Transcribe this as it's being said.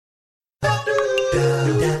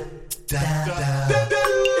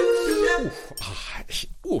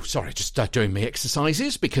Sorry, just doing my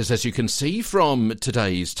exercises, because as you can see from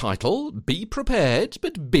today's title, be prepared,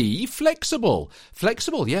 but be flexible.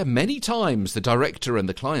 Flexible, yeah, many times the director and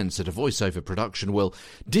the clients at a voiceover production will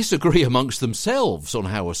disagree amongst themselves on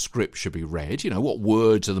how a script should be read, what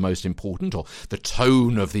words are the most important, or the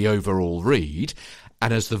tone of the overall read.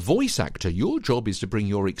 And as the voice actor, your job is to bring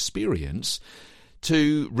your experience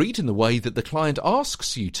to read in the way that the client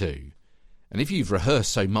asks you to. And if you've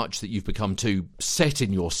rehearsed so much that you've become too set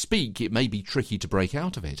in your speak, it may be tricky to break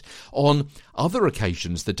out of it. On other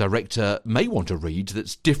occasions, the director may want a read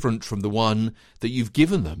that's different from the one that you've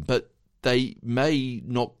given them, but they may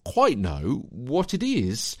not quite know what it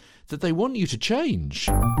is that they want you to change.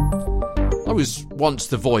 I was once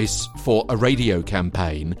the voice for a radio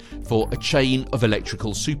campaign for a chain of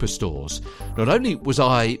electrical superstores. Not only was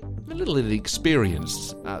I a little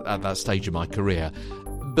inexperienced at that stage of my career,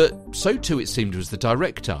 but so too it seemed was the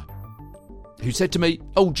director, who said to me,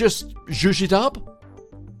 just zhuzh it up?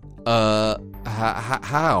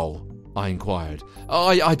 How? I inquired.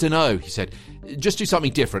 I don't know, he said. Just do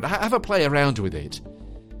something different. Have a play around with it.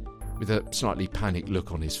 With a slightly panicked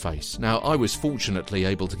look on his face. Now, I was fortunately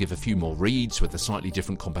able to give a few more reads with a slightly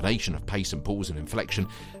different combination of pace and pause and inflection,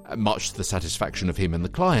 much to the satisfaction of him and the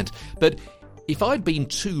client. But if I'd been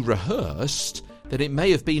too rehearsed, then it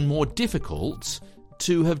may have been more difficult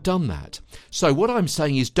to have done that. So what I'm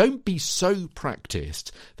saying is, don't be so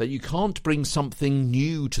practiced that you can't bring something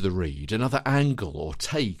new to the read, another angle or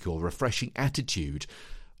take or refreshing attitude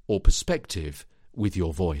or perspective with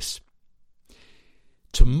your voice.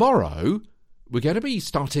 Tomorrow, we're going to be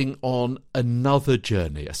starting on another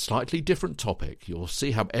journey, a slightly different topic. You'll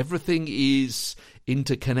see how everything is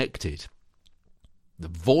interconnected. The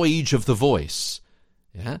voyage of the voice,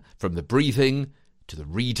 from the breathing to the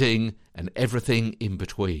reading and everything in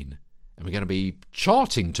between. And we're going to be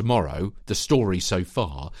charting tomorrow the story so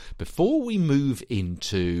far before we move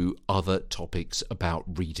into other topics about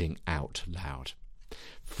reading out loud.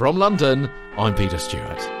 From London, I'm Peter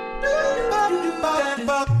Stewart.